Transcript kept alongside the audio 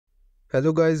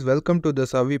Hello guys, welcome to the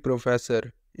Savvy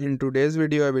Professor. In today's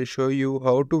video, I will show you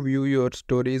how to view your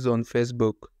stories on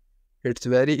Facebook. It's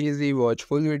very easy, watch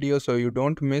full video so you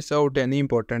don't miss out any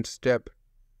important step.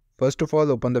 First of all,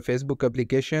 open the Facebook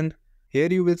application. Here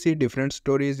you will see different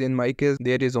stories. In my case,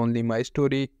 there is only my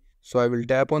story. So I will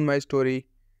tap on my story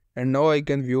and now I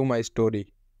can view my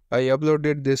story. I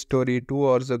uploaded this story 2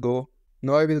 hours ago.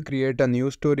 Now I will create a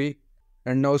new story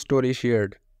and now story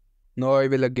shared. Now I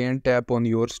will again tap on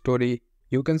your story.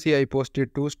 You can see I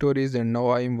posted 2 stories and now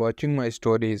I am watching my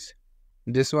stories.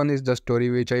 This one is the story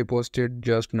which I posted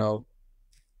just now.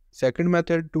 Second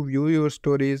method to view your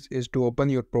stories is to open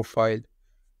your profile.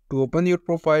 To open your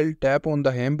profile, tap on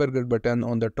the hamburger button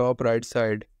on the top right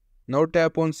side. Now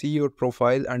tap on see your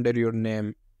profile under your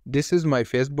name. This is my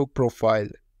Facebook profile.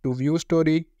 To view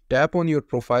story, tap on your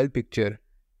profile picture.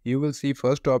 You will see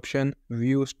first option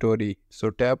view story. So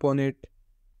tap on it.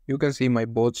 You can see my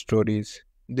both stories.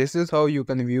 This is how you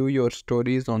can view your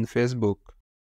stories on Facebook.